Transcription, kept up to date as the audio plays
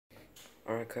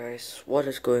Alright guys, what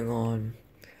is going on?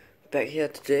 Back here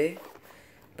today,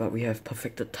 but we have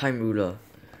perfected time ruler.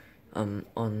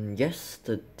 On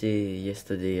yesterday's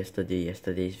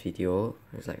video,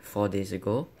 it was like 4 days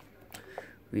ago,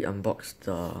 we unboxed,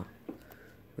 what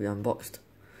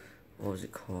was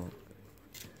it called?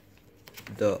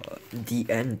 The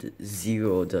End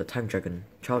Zero, the Time Dragon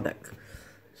Child deck.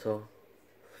 So,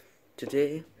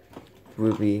 today,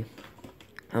 we'll be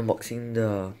unboxing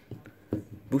the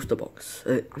booster box.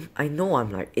 I know I'm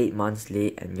like 8 months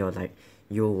late and you're like,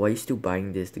 yo, why are you still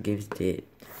buying this? The game's dead.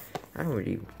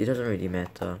 It doesn't really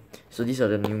matter. So these are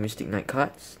the new Mystic Knight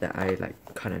cards that I like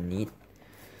kinda need.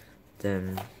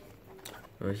 Then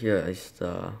over here is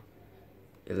the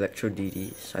Electro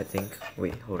DDs, I think.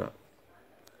 Wait, hold up.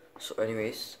 So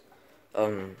anyways,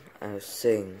 I was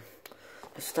saying,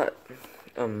 let's start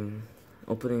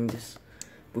opening this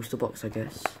booster box, I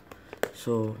guess.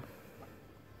 So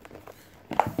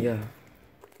yeah.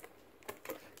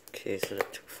 Okay, so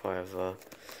that took forever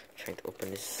trying to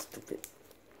open this stupid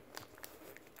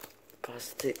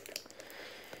plastic.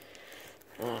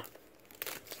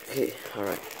 Okay,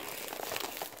 alright.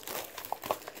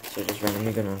 So just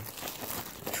randomly gonna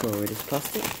throw away this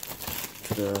plastic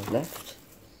to the left.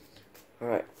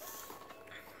 Alright.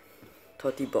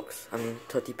 30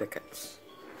 packets.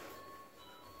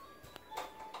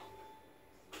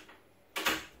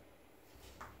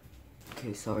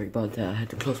 Okay, sorry about that, I had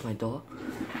to close my door.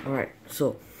 Alright,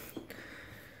 so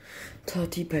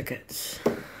 30 packets.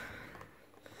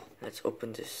 Let's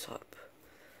open this up.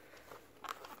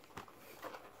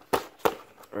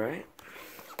 Alright.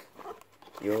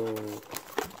 Yo,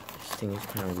 this thing is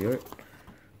kinda weird.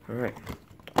 Alright,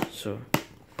 so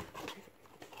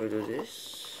we'll do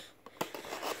this.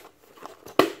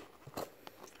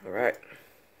 Alright.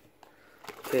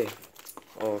 Okay.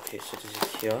 Oh, okay, so this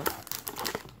is here.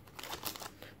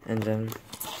 And then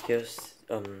here's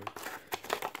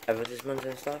advertisements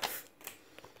and stuff.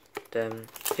 Then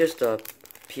here's the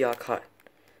PR card.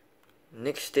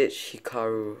 Next stage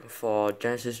Hikaru for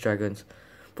Genesis Dragons.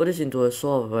 Put this into a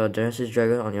soul of a Genesis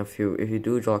Dragon on your field. If you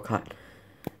do, draw a card.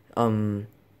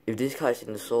 If this card is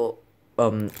in the soul,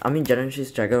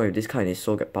 Genesis Dragon with this card in his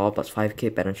soul get power plus 5k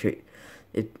penetrate.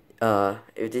 If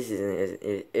this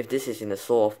is in the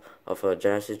soul of a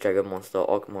Genesis Dragon monster,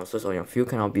 all monsters on your field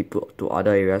cannot be put to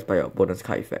other areas by your bonus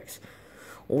card effects.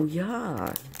 Oh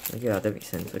yeah, yeah, that makes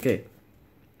sense. Okay,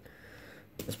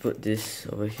 let's put this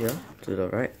over here to the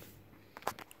right.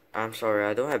 I'm sorry,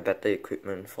 I don't have better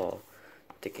equipment for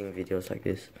taking videos like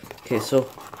this. Okay, so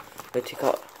let's take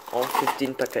out all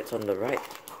 15 packets on the right.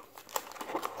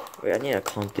 Wait, I need to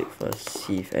count it first,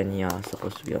 see if any are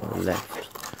supposed to be on the left.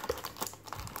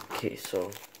 Okay, so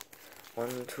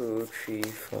 1, 2, 3,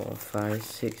 4, 5,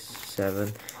 6,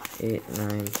 7, 8,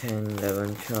 9, 10,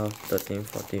 11, 12, 13,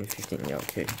 14, 15. Yeah,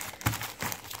 okay.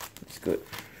 That's good.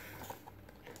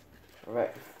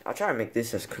 Alright, I'll try to make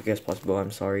this as quick as possible. I'm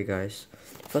sorry, guys.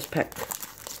 First pack.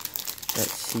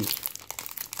 Let's see.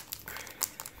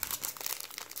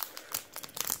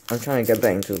 I'm trying to get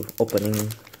back into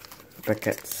opening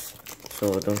packets,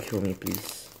 so don't kill me,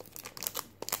 please.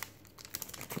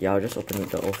 Yeah, I'll just open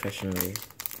it the old-fashioned way.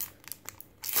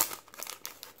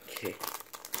 Okay.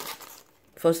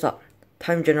 First up,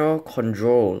 Time General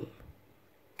Control.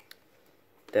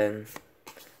 Then,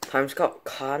 Time Scout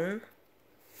Khan.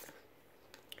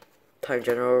 Time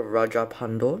General Raja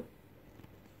Pando.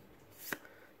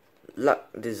 Luck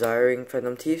Desiring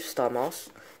Phantom Thief, Star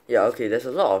Mouse. Yeah, okay, there's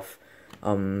a lot of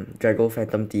Drago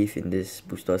Phantom Thief in this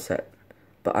booster set,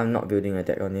 but I'm not building a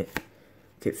deck on it.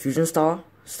 Okay, Fusion Star.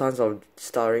 Stance of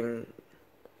starring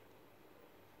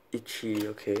Ichi.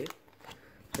 Okay,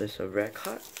 there's a rare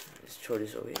card. Let's throw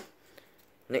this away.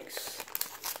 Next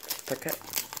packet.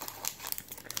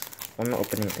 I'm not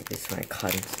opening it like this, I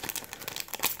can't.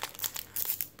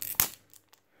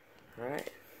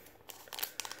 Alright.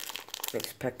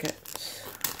 Next packet.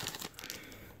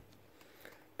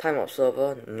 Time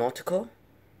Observer Nautical.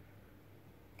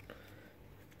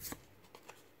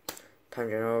 Time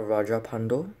General Raja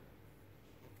Pando.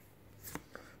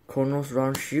 Chronos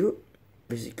Round Shield,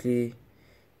 basically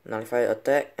nullify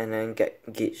attack and then get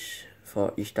gauge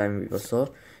for each time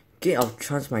reversal. Gate of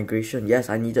Transmigration, yes,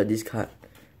 I needed this card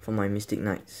for my Mystic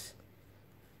Knights.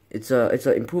 It's an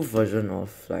improved version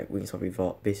of like Wings of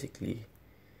Revolt, basically.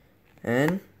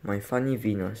 And my Funny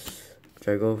Venus,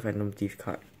 Drago Phantom Thief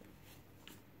card.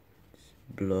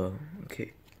 Blur,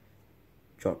 okay.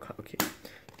 Draw card, okay.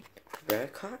 Rare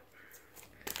card.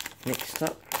 Next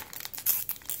up,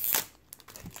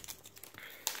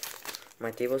 my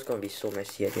table's gonna be so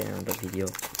messy at the end of the video.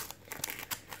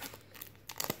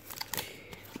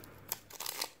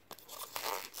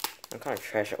 kind of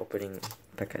trash at opening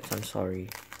packets, I'm sorry.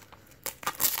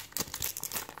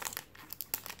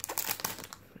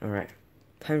 Alright.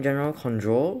 Time General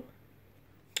Control.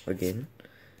 Again.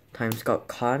 Time Scout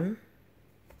Khan.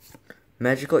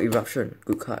 Magical Eruption.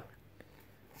 Good card.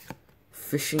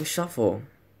 Fishing Shuffle.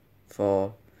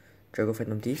 For Drago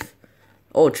Phantom Thief.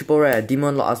 Oh, triple rare.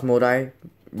 Demon Lord Asmodai.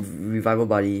 Revival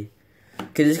Buddy.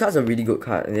 Okay, this card's a really good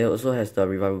card. And it also has the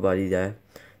Revival Buddy there.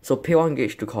 So pay 1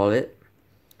 gauge to call it.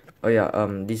 Oh yeah,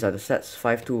 these are the sets.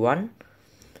 5, 2, 1.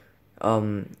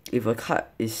 If a card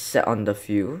is set on the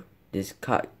field, this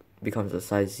card becomes a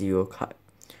size 0 card.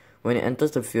 When it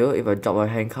enters the field, if I drop a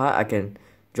hand card, I can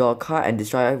draw a card and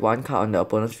destroy 1 card on the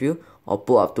opponent's field, or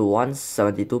pull up to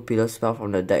 172 pillar spell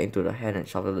from the deck into the hand and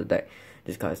shuffle the deck.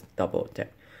 This card is double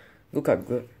attack. Good card,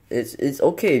 good. It's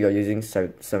okay if you're using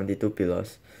 72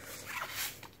 pillars.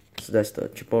 So that's the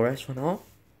triple rest for now.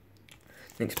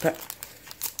 Next pack.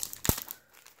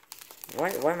 Why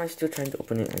am I still trying to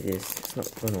open it like this? It's not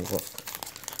gonna work.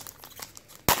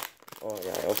 Oh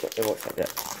yeah, it works like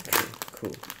that. Okay,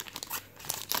 cool.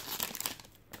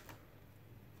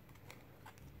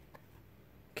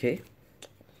 Okay.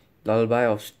 Lullaby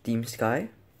of Steam Sky.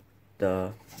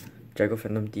 The Drago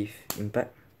Phantom Thief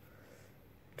Impact.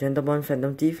 Gentleman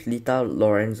Phantom Thief, Lita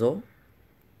Lorenzo.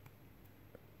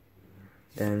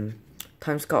 Then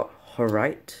Time Scout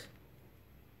Horite.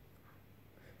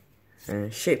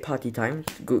 And Shade Party Time,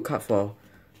 good card for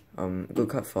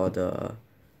the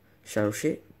Shadow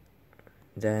Shade.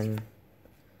 Then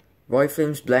Roy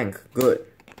Flames Blank, good.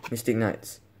 Mystic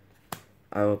Knights.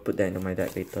 I will put that into my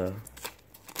deck later.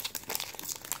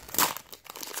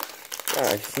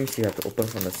 Yeah, it seems you have to open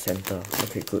from the center.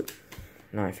 Okay, good.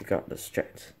 Now I figure out the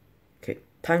strats. Okay,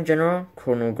 Time General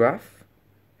Chronograph.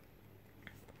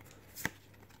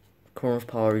 Chronos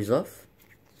Power Reserve.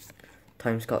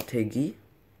 Time Scout Tegi.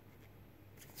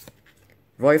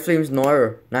 Roy Flames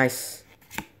Noir, nice.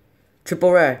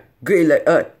 Triple rare, great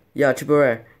triple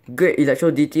rare. Great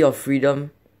Electro DT of Freedom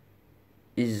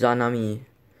Izanami.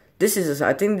 This is,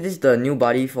 I think this is the new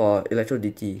body for Electro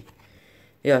DT.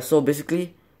 Yeah, so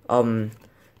basically,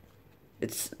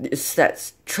 it's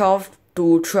stats 12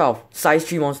 to 12, size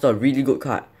 3 monster, really good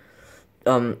card.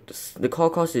 The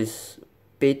core cost is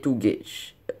pay 2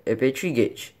 gauge, pay 3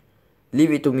 gauge.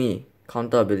 Leave it to me,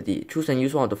 counter ability. Choose and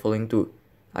use one of the following two.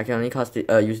 I can only cast it,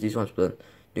 use this once per turn.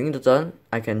 During the turn,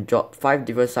 I can drop 5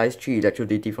 different size 3 Electro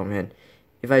DT from hand.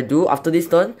 If I do, after this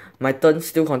turn, my turn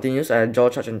still continues and I draw,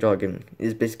 charge, and draw again.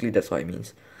 It's basically, that's what it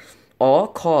means. Or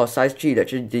call a size 3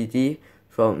 Electro DT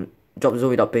from drop zone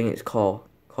without paying its call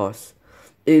cost.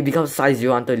 It becomes size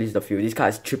 0 until it leaves the field. This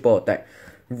card is triple attack.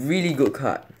 Really good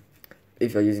card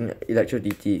if you're using Electro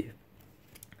DT.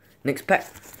 Next pack.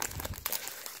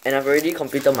 And I've already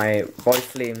completed my Roy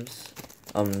Flames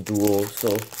duo,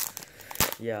 so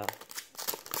yeah.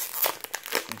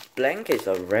 Blank is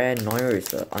a rare, Noir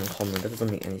is a uncommon. That doesn't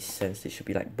make any sense. They should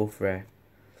be like both rare.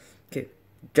 Okay,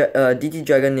 DT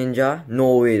Dragon Ninja.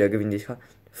 No way they're giving this card.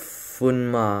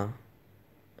 Funma.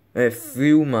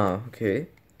 Filma. Okay.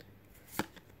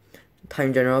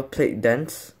 Time General Plague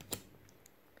Dance.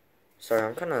 Sorry,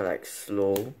 I'm kind of like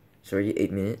slow. It's already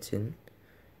 8 minutes in.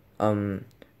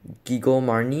 Gigo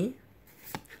Marnie.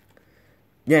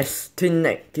 Yes,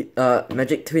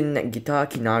 Magic Twin Neck Guitar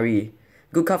Kinari.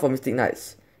 Good card for Mystic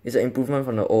Knights. It's an improvement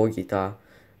from the old guitar.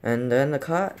 And then the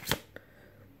card.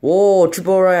 Whoa,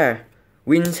 triple rare.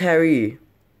 Wins Harry.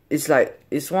 It's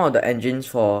one of the engines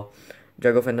for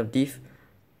Drago Phantom Thief.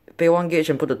 Pay 1 gauge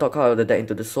and put the top card of the deck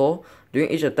into the soul. During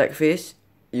each attack phase,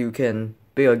 you can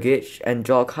pay a gauge and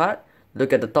draw a card.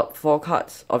 Look at the top 4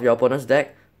 cards of your opponent's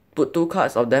deck. Put 2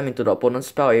 cards of them into the opponent's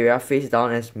spell area face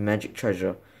down as magic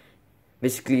treasure.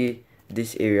 Basically,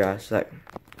 this area is like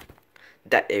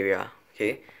that area,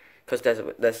 okay? Because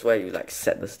that's where you like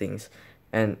set the things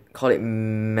and call it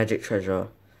magic treasure.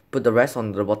 Put the rest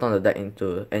on the bottom of the deck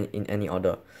in any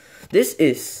order. This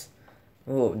is,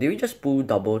 oh, did we just pull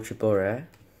double triple rare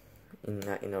in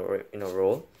a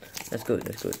row? That's good.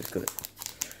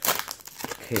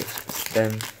 Okay,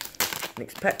 then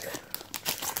next pack.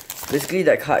 Basically,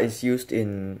 that card is used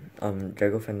in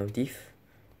Drago Phantom Thief.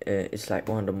 It's like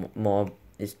one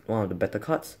of the better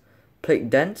cards. Plague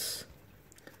Dance.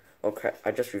 Oh crap!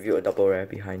 I just reviewed a double rare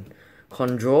behind.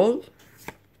 Control.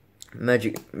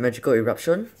 Magical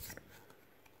Eruption.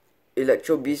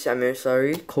 Electro Beast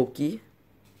Emissary. Koki.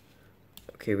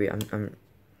 Okay, wait. I'm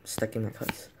stacking my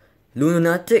cards.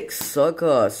 Lunatic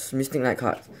Circus. Mystic Knight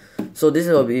cards. So this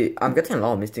will be. I'm getting a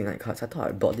lot of Mystic Knight cards. I thought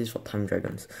I bought this for Time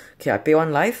Dragons. Okay, I pay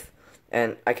 1 life,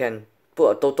 and I can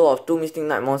put a total of 2 Mystic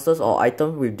Knight monsters or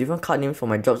items with different card names for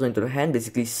my drop zone into the hand.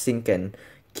 Basically, Sync and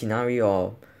Kinari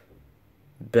or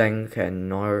blank and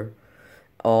Nor.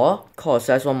 Or call a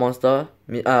size 1 monster,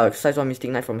 size 1 Mystic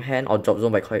Knight from hand, or drop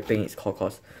zone by paying its core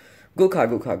cost. Good card,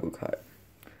 good card, good card.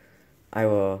 I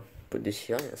will put this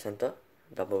here in the center,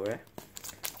 double rare.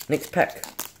 Next pack.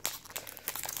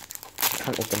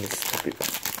 Can't open this stupid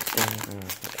thing.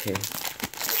 Okay.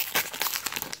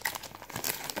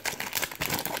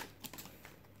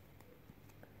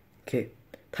 Okay.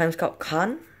 Time Scout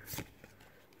Khan.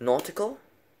 Nautical.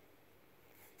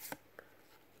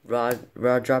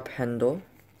 Raja Pando.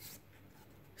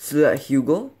 Select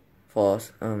Hugo for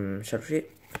Shadow Shade.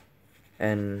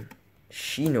 And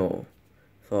Shino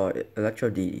for Electro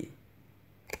D.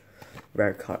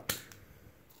 Rare card.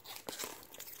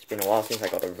 It's been a while since I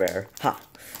got a rare. Ha!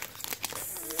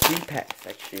 3 packs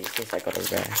actually since I got a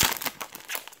rare.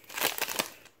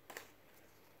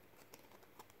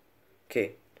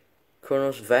 Okay.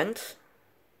 Chronos Vant.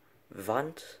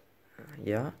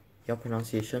 Yeah, your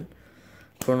pronunciation.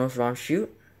 Chronos Round Shield.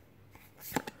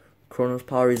 Chronos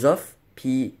Power Reserve.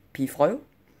 P foil.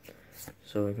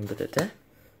 So we can put it there.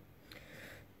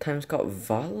 Time Scout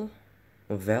Val.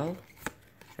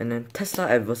 And then Tesla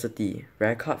Adversity.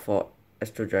 Rare card for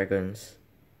Astro Dragons.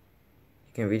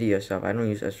 You can read it yourself. I don't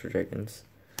use Astro Dragons.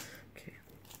 Okay.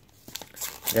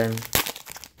 Then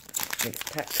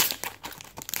next pack.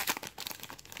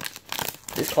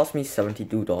 This cost me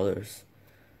 $72.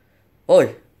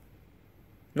 Oi!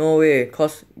 No way,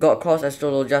 got cross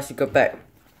Astrologia secret pack.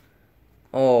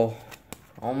 Oh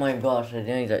my gosh, I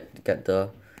didn't get the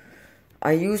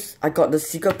I got the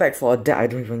secret pack for a deck I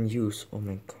don't even use. Oh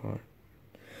my god.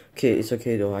 Okay, it's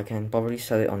okay though, I can probably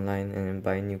sell it online and then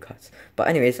buy new cards. But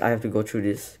anyways, I have to go through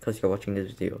this because you're watching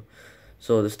this video.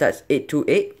 So the stats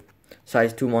 828,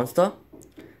 size 2 monster.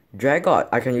 Dragot,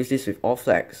 I can use this with all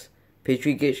flags. Pay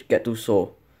 3 gauge, get 2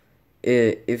 soul.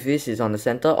 If this is on the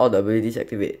center, all the abilities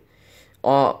activate.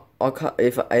 Or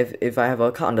if I have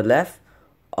a card on the left,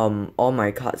 all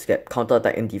my cards get counter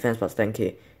attack and defense plus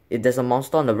 10k. If there's a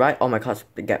monster on the right, all my cards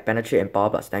get penetrate and power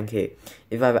plus 10k.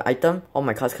 If I have an item, all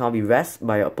my cards cannot be rest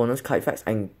by your opponent's card effects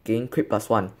and gain crit plus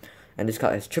 1. And this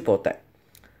card has triple attack.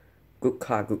 Good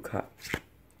card, good card.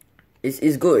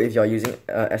 It's good if you're using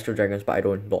Astro Dragons, but I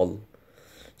don't ball.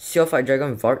 Seal Fight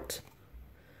Dragon Vart.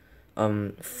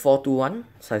 421,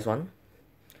 size 1.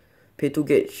 Pay 2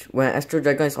 gauge. When Astro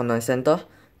Dragon is on the center,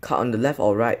 card on the left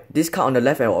or right. This card on the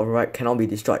left or right cannot be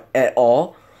destroyed at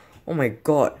all. Oh my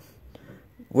god.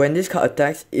 When this card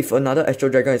attacks, if another Astro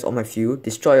Dragon is on my field,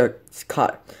 destroy a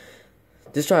card.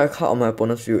 Destroy a card on my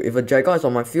opponent's field. If a dragon is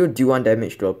on my field, do 1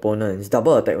 damage to the opponent. It's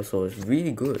double attack also. It's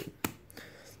really good.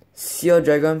 Seal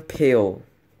Dragon Pale.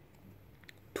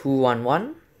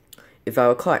 211. If I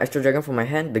will call an Astro Dragon from my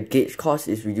hand, the gauge cost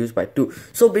is reduced by 2.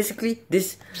 So basically,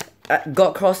 this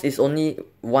God Cross is only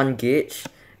 1 gauge,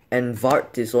 and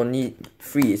Vart is only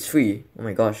free. It's free. Oh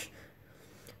my gosh.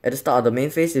 At the start of the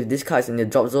main phase, if this card is in the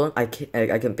drop zone, I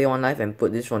can pay 1 life and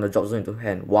put this from the drop zone into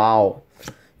hand. Wow.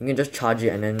 You can just charge it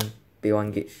and then pay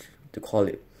 1 gauge to call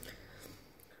it.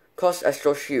 Cost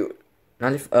Astro Shield.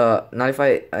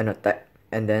 Nullify an attack.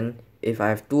 And then if I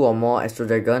have 2 or more Astro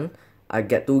Dragon, I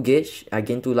get 2 gauge, I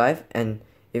gain 2 life, and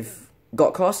if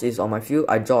God Cross is on my field,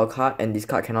 I draw a card and this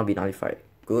card cannot be nullified.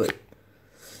 Good.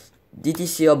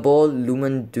 DTCR Ball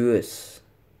Lumen Duus.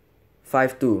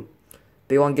 5-2.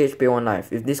 Pay 1 gauge, pay 1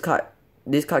 life. If this card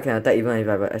can attack even if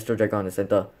I have an Astro Dragon on the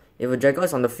center. If a dragon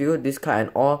is on the field, this card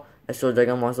and all Astro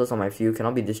Dragon monsters on my field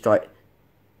cannot be destroyed,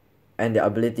 and their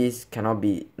abilities cannot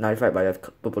be nullified by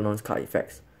the opponent's card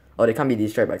effects. Or they can't be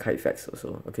destroyed by card effects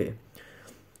also. Okay.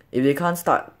 If they can't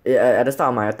start at the start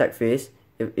of my attack phase,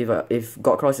 if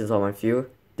God Cross is on my field,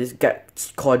 this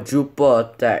gets quadruple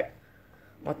attack.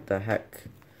 What the heck?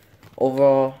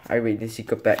 Overall, I rate this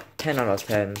secret pack 10 out of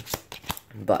 10,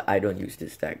 but I don't use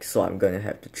this deck, so I'm gonna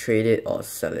have to trade it or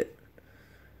sell it.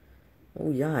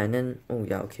 Oh yeah, and then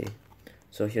okay.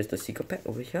 So here's the secret pack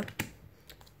over here.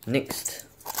 Next,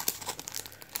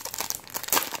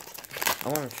 I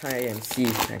want to try and see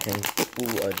if I can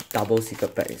pull a double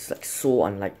secret pack. It's like so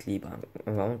unlikely, but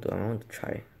I want to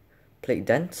try. Plague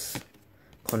Dance,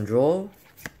 Control,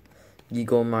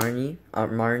 Gigo Marnie,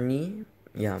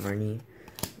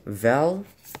 Val,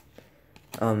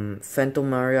 Phantom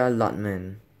Maria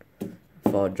Lutman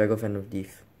for Drago Phantom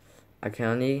Thief. I can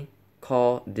only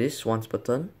call this once per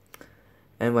turn,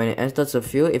 and when it enters the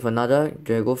field, if another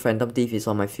Drago Phantom Thief is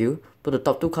on my field, put the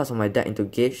top 2 cards on my deck into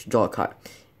gauge, draw a card.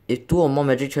 If 2 or more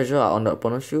magic treasures are on the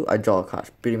opponent's field, I draw a card.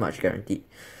 Pretty much guaranteed.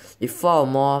 If 4 or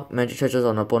more magic treasures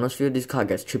on the opponent's field, this card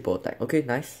gets triple attack. Okay,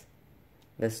 nice.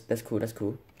 That's cool, that's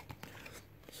cool.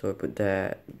 So I put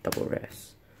that double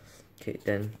rest. Okay,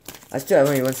 then I still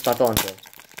haven't even started on the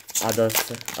other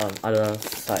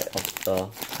side of the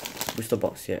booster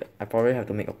box yet. I probably have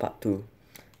to make a part 2.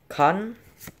 Khan,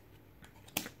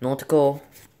 Nautical,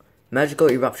 Magical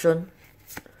Eruption,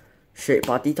 Shade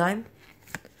Party Time,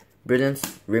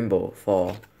 Brilliance Rainbow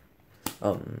for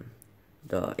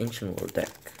the Ancient World deck,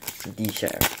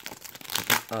 D-Share,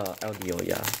 LDO,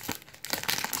 yeah.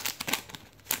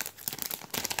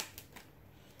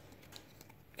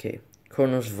 Okay,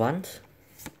 Kronos Vant,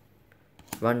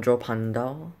 Raja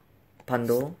Pando,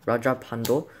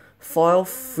 Foil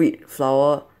Fruit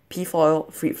Flower, P-Foil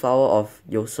Fruit Flower of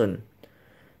Yosun.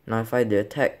 Nullify the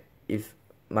attack if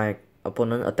my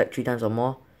opponent attack 3 times or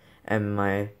more, and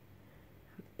my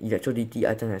Electro DT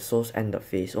item has souls and the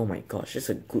face. Oh my gosh, this is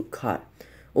a good card.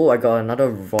 Oh, I got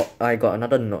another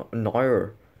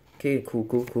Noir. Okay,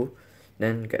 cool.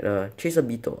 Then get a Chaser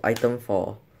Beetle item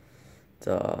for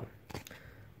the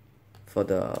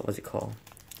what's it called?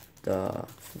 The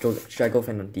Drago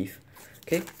Phantom Thief.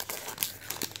 Okay.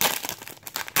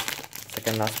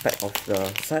 Second last pack of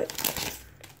the set.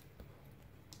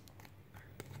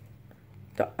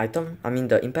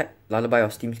 The impact, Lullaby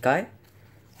of Steam Sky,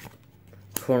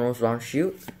 Chronos Round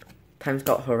Shield, Time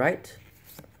Scout Herite,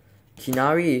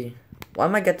 Kinari. Why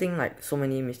am I getting like so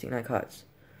many Mystic Knight cards?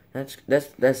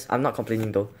 That's I'm not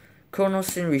complaining though. Chronos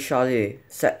Sin Richale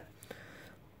set.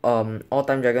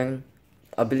 All-time dragon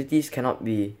abilities cannot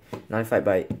be nullified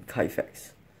by card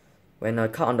effects. When a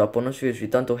card on the opponent's field is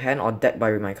returned to hand or deck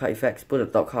by my card effects, put the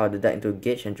top card of the deck into a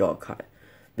gauge and draw a card.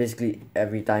 Basically,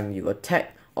 every time you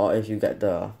attack, or if you have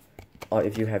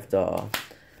the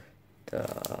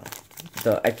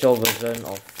actual version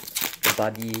of the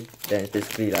buddy, then it's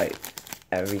basically like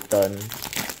every turn.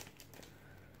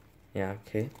 Yeah,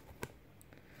 okay.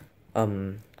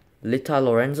 Lita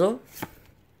Lorenzo,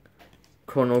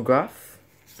 Chronograph,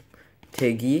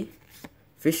 Tegi,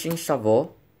 Fishing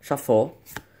Shuffle,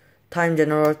 Time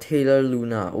General Taylor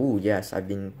Luna. Oh yes, I've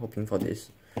been hoping for this.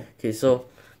 Okay, so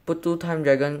put 2 Time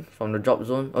Dragon from the drop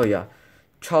zone. Oh yeah,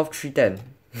 12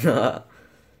 310.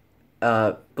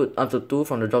 Put up to 2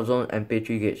 from the drop zone and pay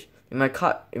 3 gauge. In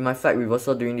my flag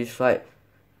reversal during this fight,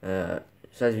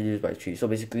 size reduced by 3. So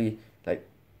basically, like,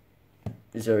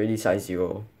 it's already size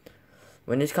 0.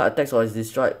 When this card attacks or is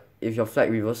destroyed, if your flag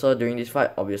reversal during this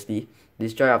fight, obviously,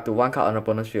 destroy up to 1 card on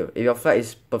opponent's field. If your flag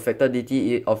is Perfected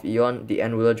DT of Eon, the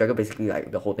End Ruler Dragon, basically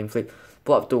like the whole thing flip,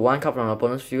 put up to 1 card from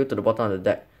opponent's field to the bottom of the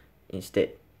deck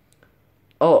instead.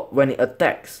 Oh, when it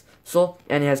attacks. So,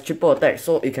 and it has triple attack,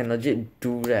 so it can legit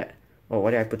do that. Oh,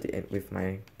 why did I put it in with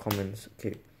my comments?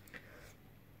 Okay.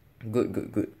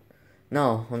 Good.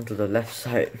 Now, onto the left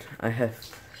side. I have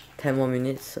 10 more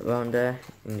minutes around there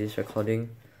in this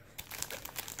recording.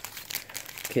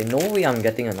 Okay, no way I'm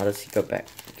getting another secret back.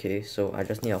 Okay, so I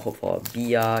just need a hope for a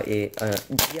BR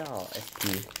or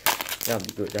SP.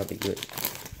 That'll be good.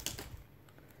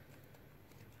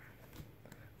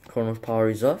 Chronos Power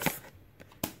Reserve,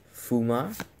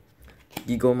 Fuma,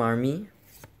 Gigomarmi,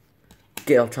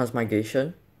 Gate of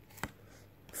Transmigration,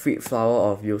 Fruit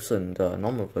Flower of Yosun, the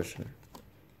normal version.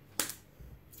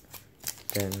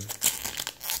 Then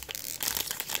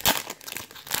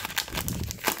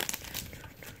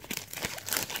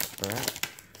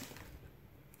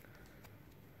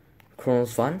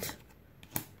Chronos Vant,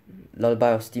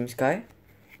 Lullaby of Steam Sky,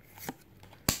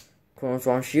 Chronos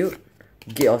Round Shield,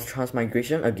 Gate of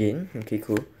Transmigration again. Okay,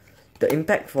 cool. The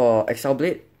impact for Excel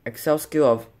Blade, Excel skill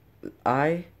of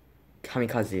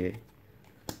Kamikaze.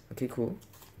 Okay, cool.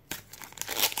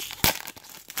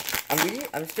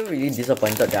 I'm still really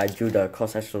disappointed that I drew the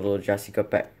Cross Astrologia secret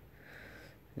pack.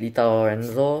 Lita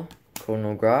Lorenzo,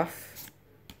 Chronograph,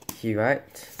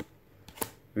 Herite,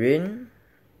 Rain,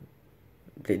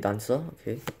 Blade Dancer,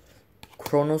 okay.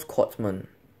 Chronos Quartzman.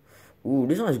 Ooh,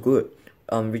 this one is good.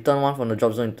 Return 1 from the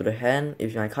drop zone into the hand.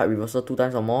 If my card reversal 2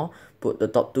 times or more, put the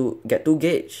top 2, get 2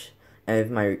 gauge. And if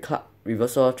my card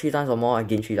reversal 3 times or more, I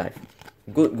gain 3 life.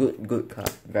 Good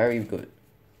card. Very good.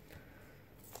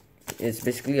 It's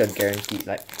basically a guarantee.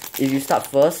 Like, if you start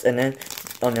first and then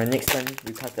on your next turn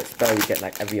you cast that spell, you get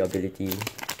like every ability.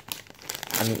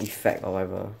 I mean effect or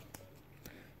whatever.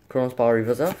 Chronos Power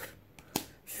Reserve,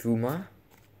 Shuma,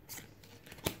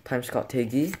 Time Scout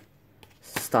Tegi,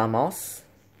 Star Mouse,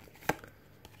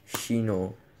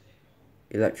 Shino,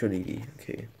 Electro DD.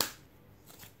 Okay.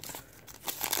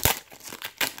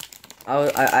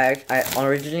 I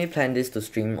originally planned this to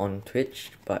stream on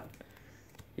Twitch, but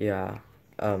yeah,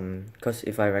 because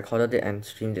if I recorded it and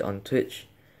streamed it on Twitch,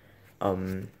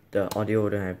 the audio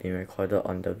wouldn't have been recorded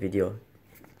on the video.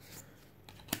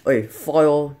 Okay,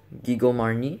 Foil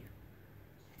Gigomarni,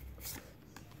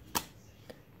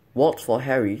 Waltz for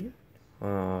Harry,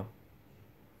 Drago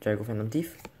Phantom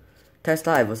Thief,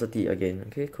 Tesla Adversity again.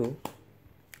 Okay, cool.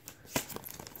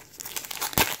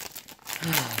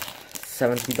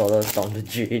 $70 down the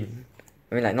drain.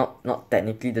 I mean, like, not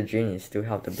technically the drain, is still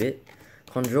helped a bit.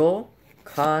 Control,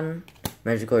 Khan,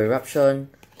 Magical Eruption,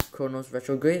 Chronos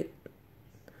Retrograde.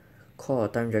 Call a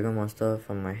Time Dragon monster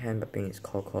from my hand by paying its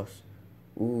call cost.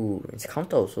 Ooh, it's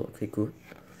counter also. Okay, good.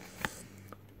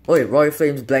 Oh wait, Royal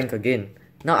Flames blank again.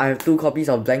 Now I have 2 copies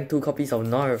of blank, 2 copies of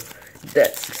Nerf.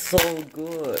 That's so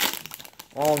good.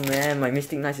 Oh man, my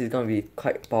Mystic Knights is gonna be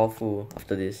quite powerful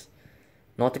after this.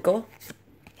 Nautical,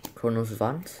 Chronos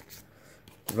Vance,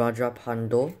 Raja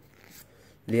Pando,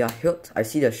 Leah Hilt. I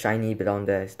see the shiny down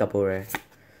there, it's double rare.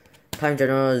 Time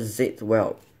General Zed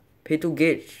Well. Pay 2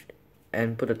 gauge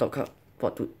and put the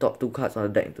top 2 cards on the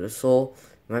deck into the soul.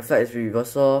 My flag is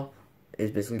reversal.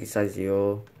 It's basically size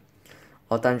 0.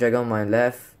 All Time Dragon on my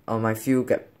left. On my field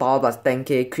get power plus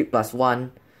 10k, crit plus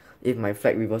 1. If my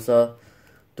flag reversal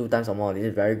 2 times or more. This is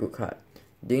a very good card.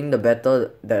 During the battle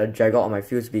that a dragon on my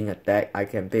field is being attacked, I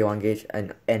can pay 1 gauge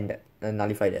and end that, and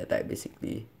nullify the attack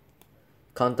basically.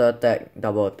 Counter attack,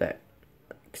 double attack,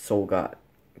 soul guard.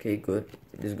 Okay, good.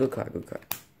 This is a good card, good card.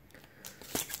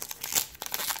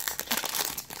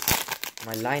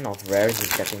 My line of rares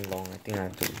is getting long. I think I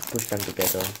have to push them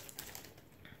together.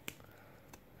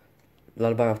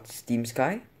 Lullaby of Steam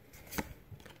Sky,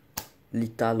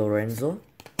 Lita Lorenzo,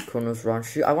 Chronos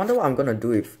Ranshi. I wonder what I'm gonna do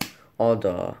with all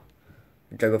the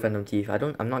Dragon Phantom Thief.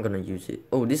 I'm not gonna use it.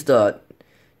 Oh, this is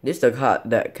the card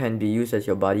that can be used as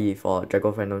your buddy for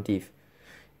Dragon Phantom Thief.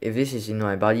 If this is in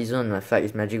my buddy zone, my flag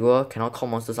is Magic World, cannot call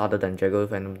monsters other than Dragon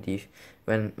Phantom Thief.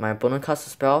 When my opponent casts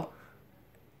a spell,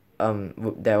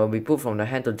 that will be put from the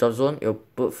hand to drop zone, it will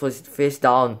put face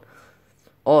down.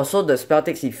 Oh, so the spell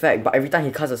takes effect, but every time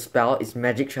he casts a spell, it's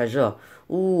Magic Treasure.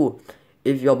 Ooh,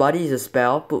 if your buddy is a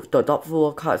spell, put the top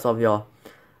 4 cards of your...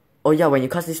 Oh yeah, when you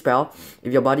cast this spell,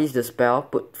 if your buddy is the spell,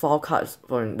 put 4 cards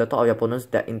from the top of your opponent's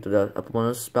deck into the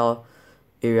opponent's spell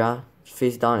area,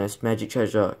 face down as Magic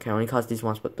Treasure. Can only cast this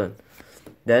once per turn.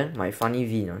 Then, my Funny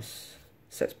Venus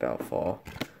set spell for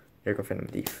Dragon Phantom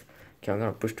Thief. Okay, I'm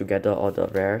gonna push together all the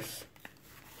rares.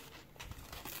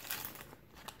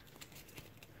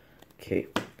 Okay,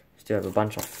 still have a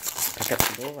bunch of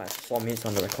packets to go. I have 4 minutes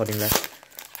on the recording left.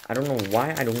 I don't know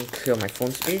why I don't clear my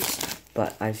phone space,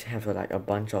 but I have like a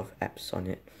bunch of apps on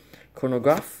it.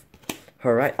 Chronograph.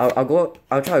 Alright,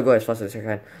 I'll try to go as fast as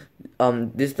I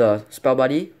can. This is the Spell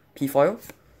Buddy P foil.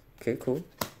 Okay, cool.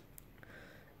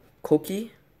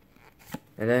 Koki.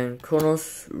 And then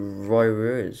Chronos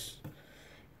Royers.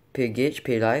 Pay gauge,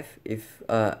 pay life. If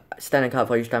stand a card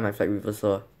for each time I flag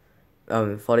reversal.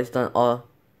 For this turn, or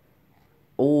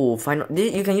final.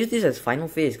 You can use this as final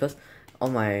phase because all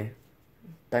my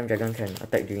Time Dragon can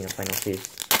attack during the final phase.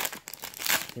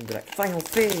 You can be like final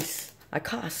phase. I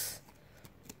cast.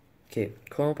 Okay,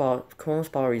 Chronos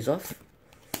Power Reserve.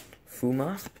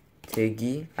 Fuma,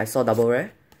 Tegi. I saw double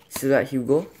rare. Silhouette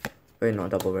Hugo. Wait,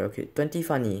 not double rare. Okay, 20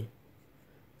 funny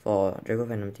for Dragon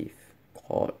Phantom Thief.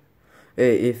 God.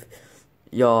 Hey,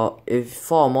 if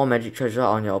 4 or more Magic Treasure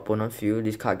on your opponent field,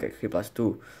 this card gets crit plus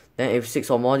 2. Then if 6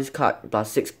 or more, this card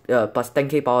plus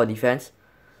 10k power defense.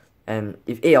 And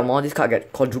if 8 or more, this card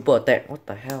gets quadruple attack. What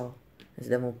the hell? That's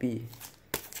damn OP.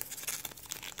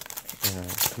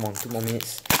 Come on, 2 more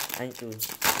minutes. I need to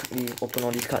quickly open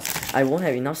all these cards. I won't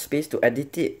have enough space to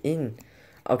edit it in.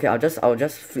 Okay, I'll just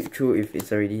flip through if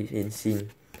it's already in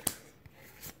scene.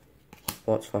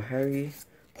 Sports for Harry.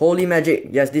 Holy Magic.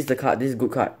 Yes, this is the card. This is a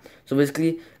good card. So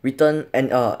basically, return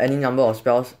any number of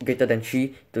spells greater than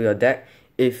 3 to your deck.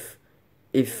 If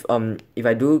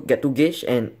I do get 2 gauge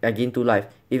and I gain 2 life.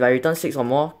 If I return 6 or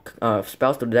more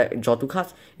spells to the deck, draw 2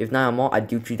 cards. If 9 or more, I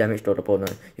deal 3 damage to the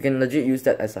opponent. You can legit use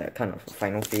that as a kind of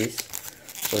final phase.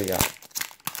 So yeah,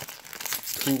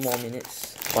 2 more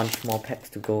minutes, bunch more packs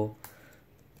to go.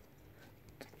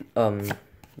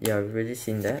 Yeah, we've already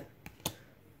seen that.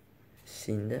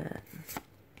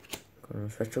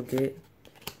 Chronos Retrograde,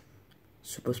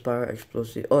 Super Spiral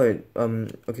Explosive. Oh,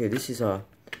 okay, this is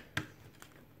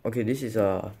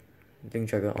a Link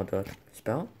Dragon Order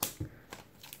spell.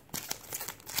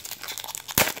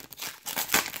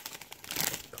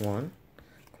 Come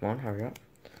on, hurry up.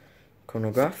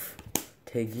 Chronograph,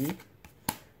 Tegi,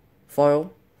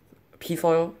 Foil, P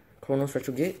foil, Chronos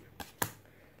Retrograde,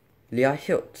 Leah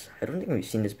Hilt. I don't think we've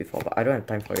seen this before, but I don't have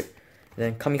time for it.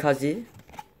 Then Kamikaze.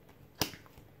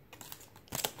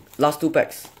 Last 2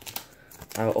 packs.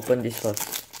 I will open this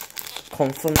first.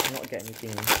 Confirm to not get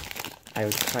anything. I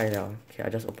will try now. Okay, I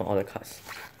just open all the cards.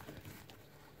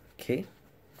 Okay.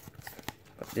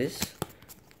 Got this.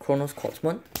 Chronos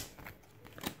Quartzman.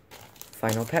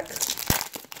 Final pack.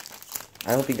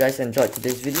 I hope you guys enjoyed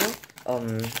today's video.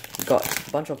 We got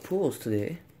a bunch of pools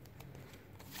today.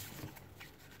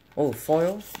 Oh,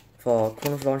 foil for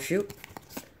Chronos Launch Shield.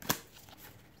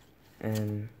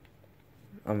 And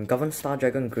Govern Star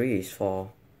Dragon Grace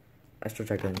for Astro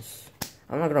Dragons.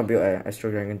 I'm not gonna build an Astro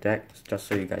Dragon deck, just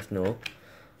so you guys know.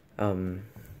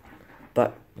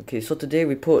 But okay, so today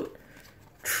we put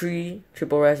 3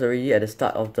 triple rares already at the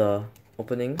start of the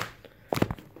opening.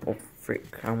 Oh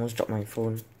frick, I almost dropped my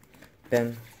phone.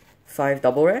 Then 5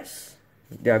 double rares.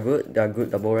 They are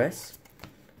good double rares.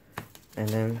 And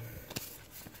then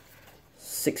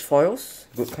 6 foils,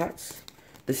 good cards.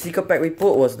 The secret pack we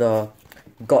put was the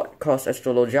God Cross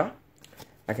Astrologia.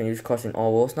 I can use Cross in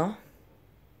all worlds now.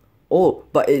 Oh,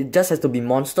 but it just has to be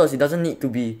monsters. It doesn't need to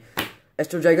be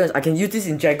Astro Dragons. I can use this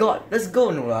in Jagot. Let's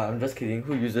go. No lah, I'm just kidding.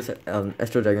 Who uses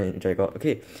Astro Dragon in Jagot?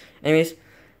 Okay. Anyways,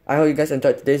 I hope you guys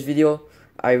enjoyed today's video.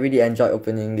 I really enjoyed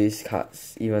opening these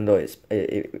cards, even though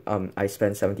I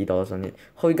spent $70 on it.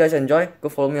 Hope you guys enjoy. Go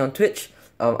follow me on Twitch.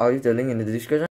 I'll leave the link in the description.